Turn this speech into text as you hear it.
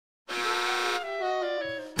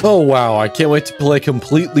Oh wow, I can't wait to play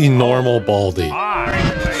completely normal Baldi.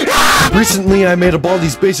 Recently, I made a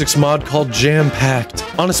Baldi's Basics mod called Jam Pact.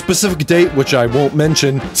 On a specific date, which I won't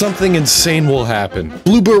mention, something insane will happen.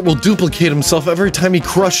 Bluebert will duplicate himself every time he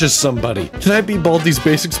crushes somebody. Can I beat Baldi's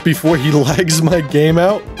Basics before he lags my game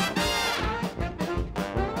out?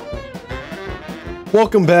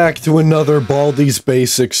 Welcome back to another Baldi's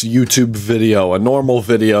Basics YouTube video, a normal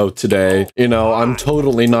video today. You know, I'm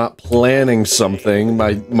totally not planning something.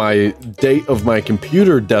 My date of my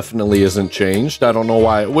computer definitely isn't changed. I don't know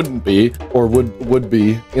why it wouldn't be, or would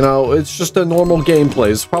be. You know, it's just a normal gameplay.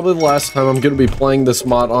 It's probably the last time I'm gonna be playing this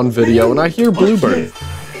mod on video, and I hear Bluebert.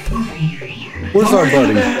 Where's our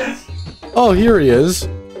buddy? Oh, here he is.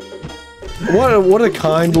 What a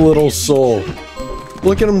kind little soul.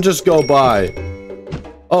 Look at him just go by.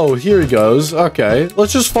 Oh, here he goes. Okay,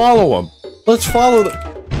 let's just follow him. Let's follow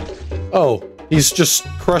the... Oh, he's just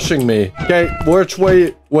crushing me. Okay, which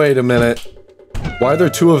way... Wait a minute. Why are there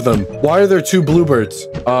two of them? Why are there two Blueberts?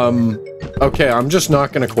 Okay, I'm just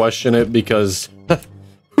not gonna question it because...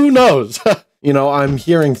 who knows? You know, I'm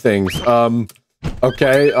hearing things.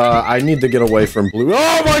 Okay, I need to get away from Blue...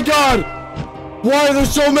 Oh my god! Why are there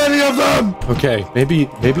so many of them? Okay, maybe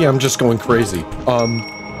I'm just going crazy.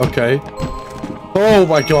 Okay. Oh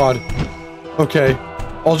my god. Okay.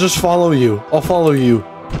 I'll just follow you. I'll follow you.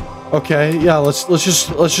 Okay, yeah, let's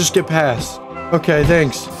just get past. Okay,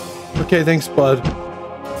 thanks. Okay, thanks, bud.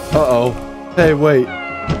 Uh-oh. Hey, wait.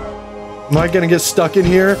 Am I gonna get stuck in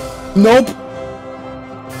here? Nope.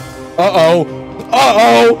 Uh-oh.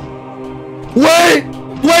 Uh-oh! Wait!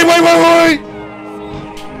 Wait!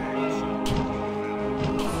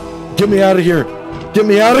 Get me out of here! Get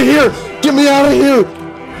me out of here! Get me out of here!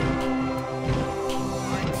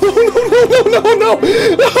 No!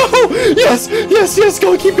 Yes!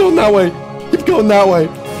 Keep going that way! Keep going that way!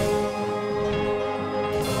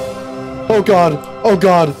 Oh god! Oh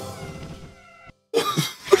god!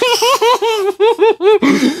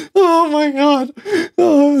 Oh my god!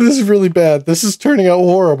 Oh, this is really bad. This is turning out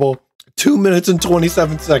horrible. 2 minutes and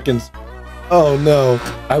 27 seconds. Oh no.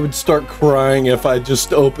 I would start crying if I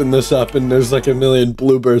just opened this up and there's like a million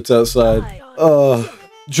Blueberts outside.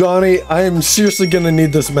 Johnny, I am seriously gonna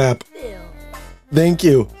need this map. Thank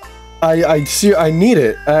you. I need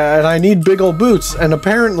it, and I need big ol' boots, and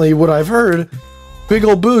apparently what I've heard, big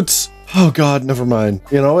ol' boots, oh god, never mind.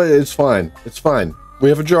 You know, it's fine. It's fine. We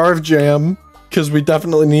have a jar of jam, because we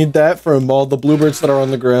definitely need that from all the Blueberts that are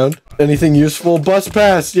on the ground. Anything useful? Bus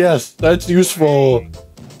pass, yes, that's useful.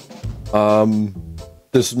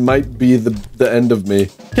 This might be the end of me.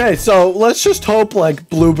 Okay, so let's just hope, like,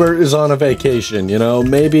 Bluebert is on a vacation, you know?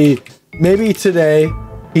 Maybe today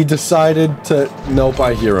he decided to... Nope,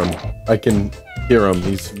 I hear him. I can hear him.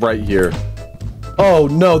 He's right here. Oh,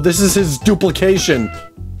 no, this is his duplication.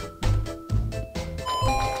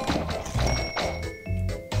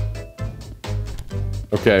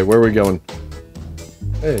 Okay, where are we going?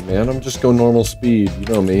 Hey, man, I'm just going normal speed. You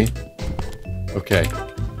know me. Okay.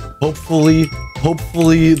 Hopefully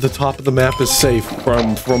the top of the map is safe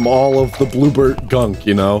from all of the Bluebert gunk,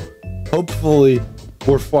 you know? Hopefully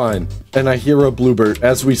we're fine. And I hear a Bluebert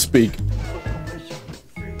as we speak.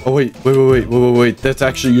 Oh wait, that's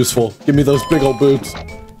actually useful. Give me those big old boots.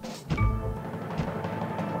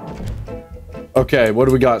 Okay, what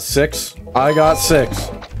do we got? 6? I got 6.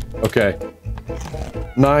 Okay.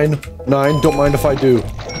 9, don't mind if I do.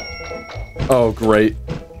 Oh, great.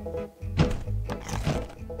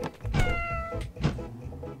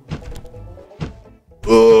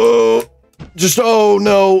 Oh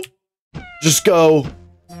no, just go.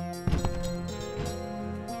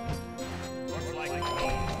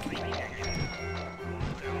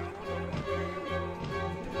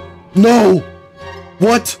 No!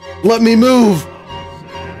 What? Let me move!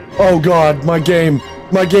 Oh god, my game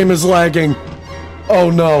is lagging.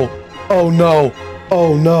 Oh no, oh no,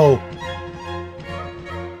 oh no.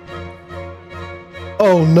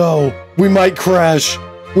 Oh no, we might crash.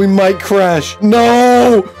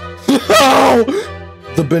 No! No!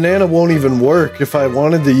 The banana won't even work if I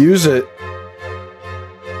wanted to use it.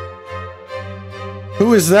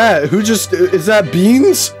 Who is that? Is that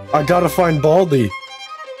Beans? I gotta find Baldi.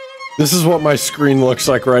 This is what my screen looks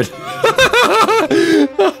like right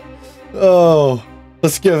Oh,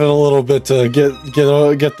 let's give it a little bit to get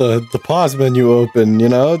the pause menu open, you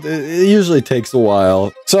know? It usually takes a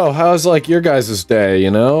while. So, how's like your guys' day,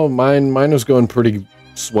 you know? Mine was going pretty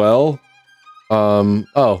swell.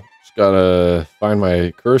 Oh, just gotta find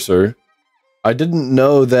my cursor. I didn't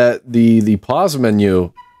know that the pause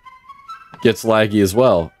menu gets laggy as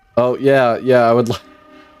well. Oh, yeah, I would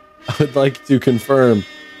like to confirm.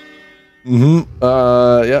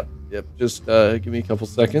 Yep. Just give me a couple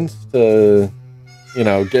seconds to, you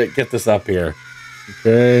know, get this up here.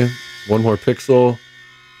 Okay, one more pixel.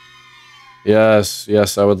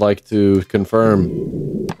 Yes, I would like to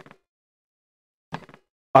confirm.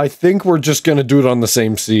 I think we're just gonna do it on the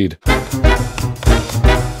same seed.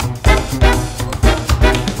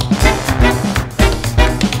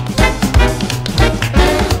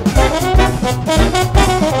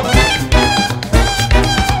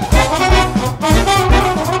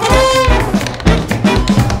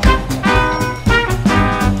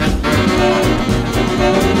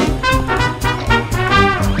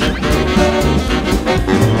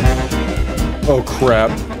 Oh crap.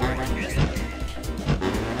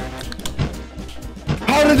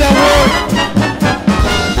 How did that work?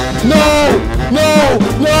 No,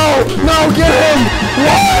 get him!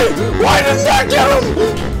 Why didn't that get him?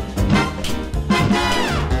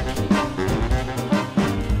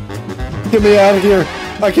 Get me out of here.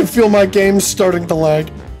 I can feel my game starting to lag.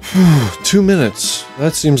 2 minutes.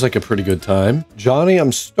 That seems like a pretty good time. Johnny,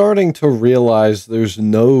 I'm starting to realize there's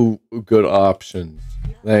no good options.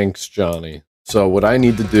 Thanks, Johnny. So what I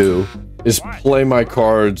need to do is play my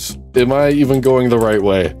cards. Am I even going the right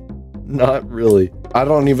way? Not really. I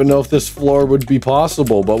don't even know if this floor would be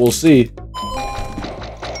possible, but we'll see.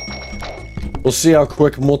 We'll see how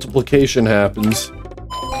quick multiplication happens.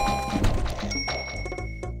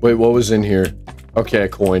 Wait, what was in here? Okay, a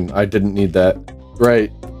coin. I didn't need that.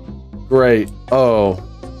 Great. Oh.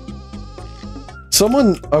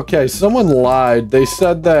 Someone lied. They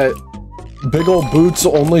said that Big Ol' Boots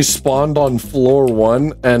only spawned on floor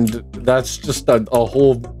 1, and that's just a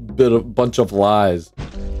whole bunch of lies.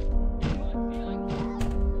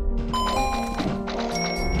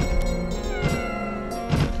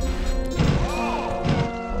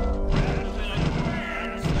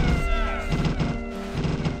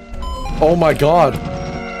 Oh my god.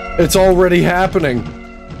 It's already happening.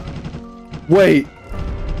 Wait.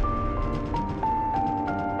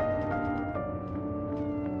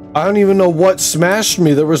 I don't even know what smashed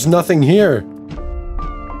me. There was nothing here.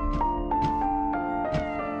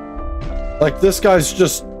 Like, this guy's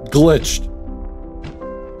just glitched.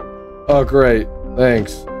 Oh, great.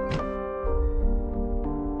 Thanks.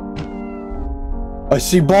 I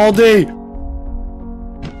see Baldi!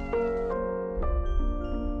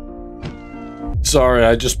 Sorry,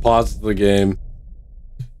 I just paused the game.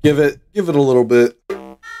 Give it a little bit.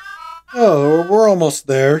 Oh, we're almost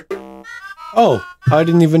there. Oh, I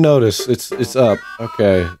didn't even notice. It's up.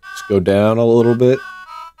 Okay, let's go down a little bit.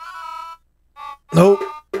 Nope.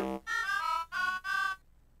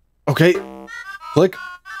 Okay, click.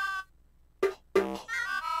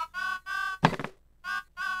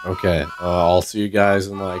 Okay, I'll see you guys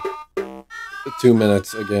in like 2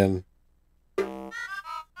 minutes again.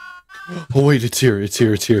 Oh wait, it's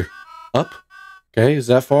here. Up? Okay, is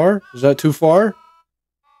that far? Is that too far?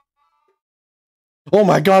 Oh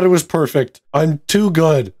my god, it was perfect. I'm too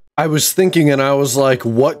good. I was thinking and I was like,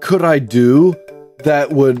 what could I do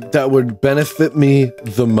that would benefit me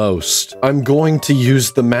the most? I'm going to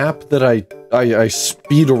use the map that I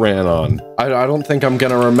speed ran on. I don't think I'm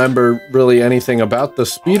gonna remember really anything about the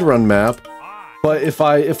speedrun map, but if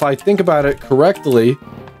I think about it correctly,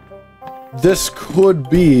 this could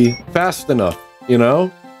be fast enough, you know?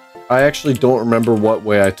 I actually don't remember what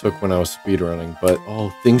way I took when I was speedrunning, but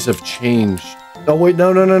oh, things have changed. Oh wait,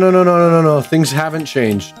 no, things haven't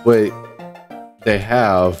changed. Wait, they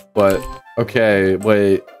have, but okay,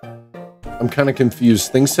 wait. I'm kind of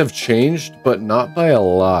confused. Things have changed, but not by a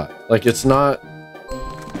lot. Like, it's not...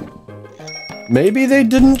 Maybe they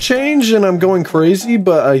didn't change and I'm going crazy,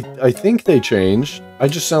 but I think they changed. I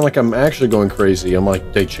just sound like I'm actually going crazy. I'm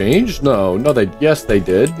like, they changed? No, yes, they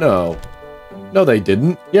did. No, they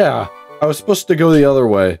didn't. Yeah, I was supposed to go the other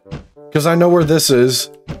way. Because I know where this is.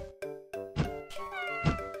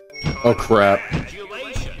 Oh, crap.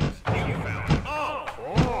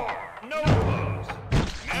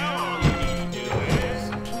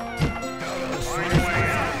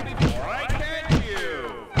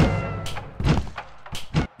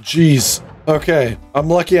 Jeez. Okay, I'm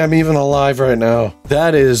lucky I'm even alive right now.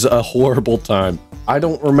 That is a horrible time. I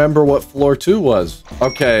don't remember what floor 2 was.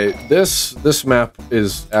 Okay, this map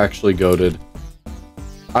is actually goated.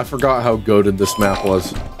 I forgot how goated this map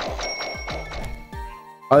was.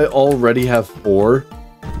 I already have 4.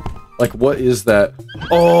 Like, what is that?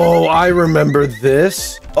 Oh, I remember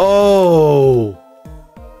this. Oh,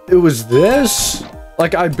 it was this?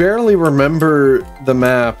 Like, I barely remember the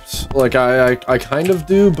maps. Like, I kind of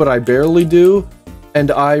do, but I barely do. And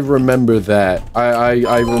I remember that.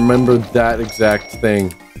 I remember that exact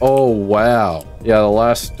thing. Oh, wow. Yeah, the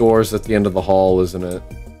last door's at the end of the hall, isn't it?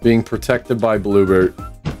 Being protected by Bluebert.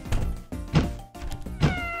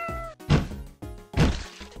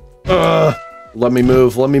 Ugh! Let me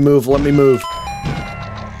move, let me move, let me move.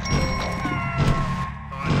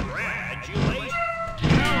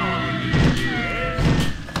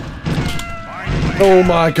 Oh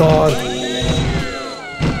my god.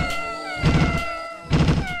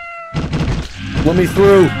 Let me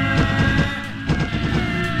through.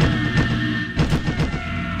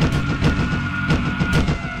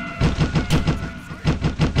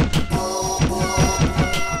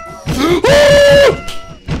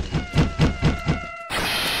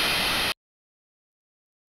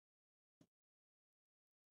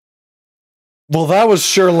 Well, that was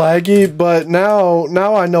sure laggy, but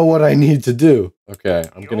now I know what I need to do. Okay,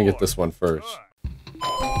 I'm gonna get this one first.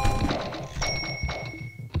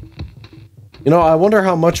 You know, I wonder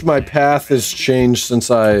how much my path has changed since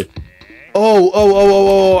I...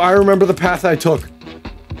 Oh, I remember the path I took.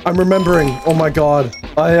 I'm remembering. Oh my god.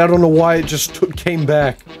 I don't know why it just came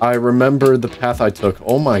back. I remember the path I took.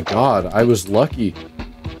 Oh my god, I was lucky.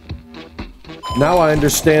 Now I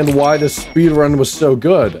understand why the speedrun was so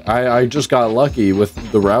good. I just got lucky with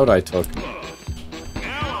the route I took.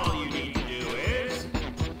 Now all you need to do is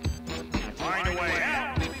find a way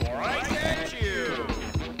out before I catch you.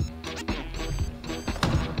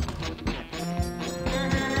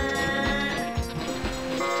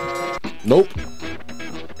 Nope.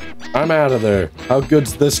 I'm out of there. How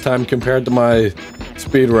good's this time compared to my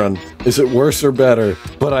speedrun? Is it worse or better?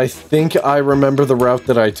 But I think I remember the route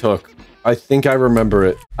that I took. I think I remember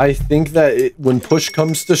it. I think that when push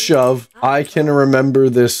comes to shove, I can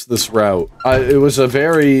remember this route. It was a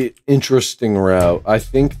very interesting route. I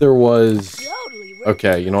think there was...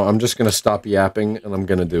 Okay, you know, I'm just gonna stop yapping and I'm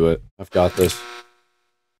gonna do it. I've got this.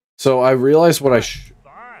 So I realized what I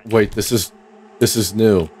Wait, this is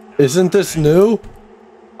new. Isn't this new?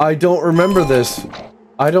 I don't remember this.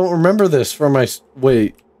 I don't remember this from my...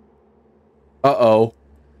 Wait. Uh-oh.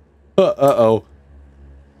 Uh-oh.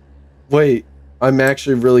 Wait, I'm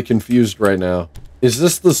actually really confused right now. Is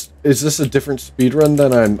this a different speedrun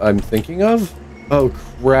than I'm thinking of? Oh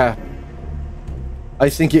crap. I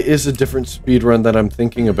think it is a different speedrun that I'm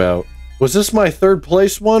thinking about. Was this my third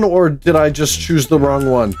place one, or did I just choose the wrong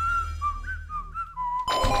one?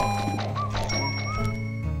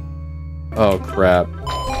 Oh crap.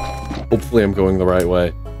 Hopefully I'm going the right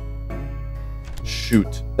way.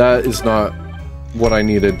 Shoot, that is not what I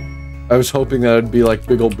needed. I was hoping that it'd be like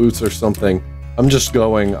Big Ol' Boots or something. I'm just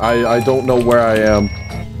going. I don't know where I am.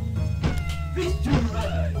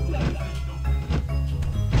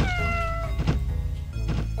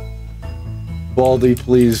 Baldi,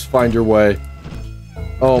 please find your way.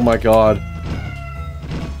 Oh my god.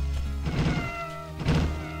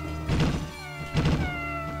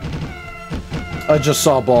 I just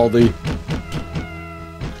saw Baldi.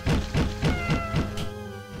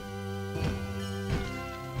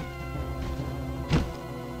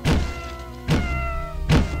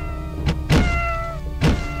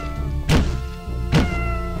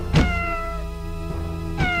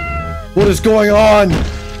 What is going on?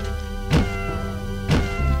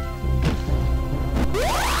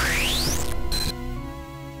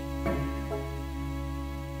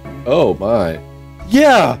 Oh my.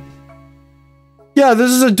 Yeah! Yeah,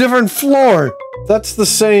 this is a different floor! That's the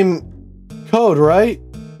same code, right?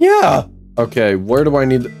 Yeah! Okay, where do I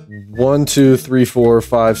need... 1, 2, 3, 4,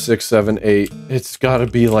 5, 6, 7, 8. It's gotta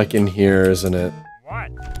be like in here, isn't it?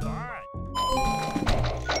 What?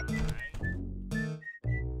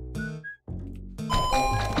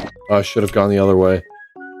 Oh, I should have gone the other way.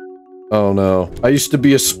 Oh no. I used to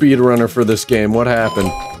be a speedrunner for this game. What happened?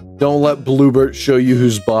 Don't let Bluebert show you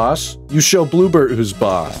who's boss. You show Bluebert who's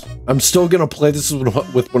boss. I'm still gonna play this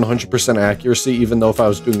with 100% accuracy, even though if I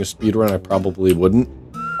was doing a speedrun, I probably wouldn't.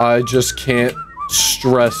 I just can't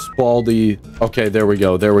stress Baldi. Okay, there we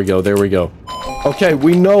go, there we go, there we go. Okay,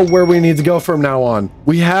 we know where we need to go from now on.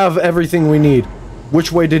 We have everything we need.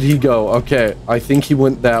 Which way did he go? Okay, I think he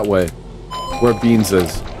went that way. Where Beans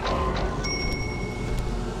is.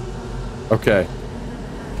 Okay.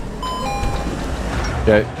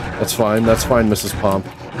 Okay, that's fine, Mrs. Pomp.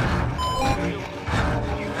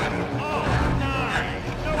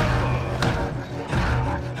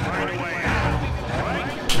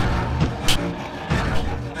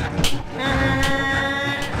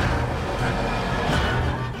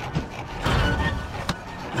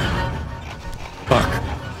 Fuck.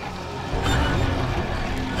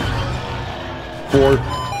 4.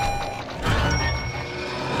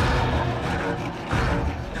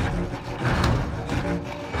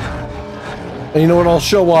 And you know what? I'll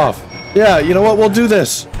show off. Yeah, you know what? We'll do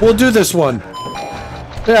this. We'll do this one.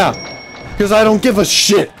 Yeah. Because I don't give a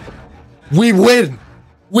shit. We win.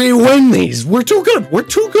 We win these. We're too good. We're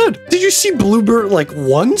too good. Did you see Bluebert like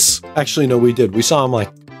once? Actually, no, we did. We saw him like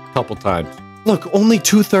a couple times. Look, only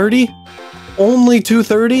 230? Only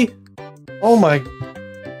 230? Oh my.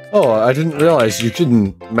 Oh, I didn't realize you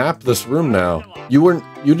can map this room now. You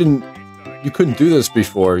couldn't do this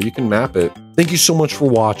before. You can map it. Thank you so much for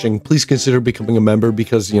watching. Please consider becoming a member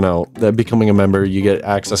because, you know, that becoming a member, you get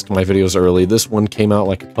access to my videos early. This one came out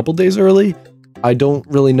like a couple days early. I don't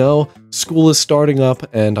really know. School is starting up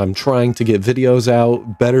and I'm trying to get videos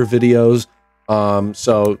out, better videos.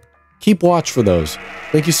 So keep watch for those.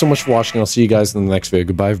 Thank you so much for watching. I'll see you guys in the next video.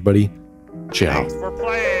 Goodbye, everybody. Ciao. Thanks for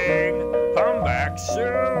playing. Come back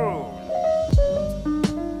soon.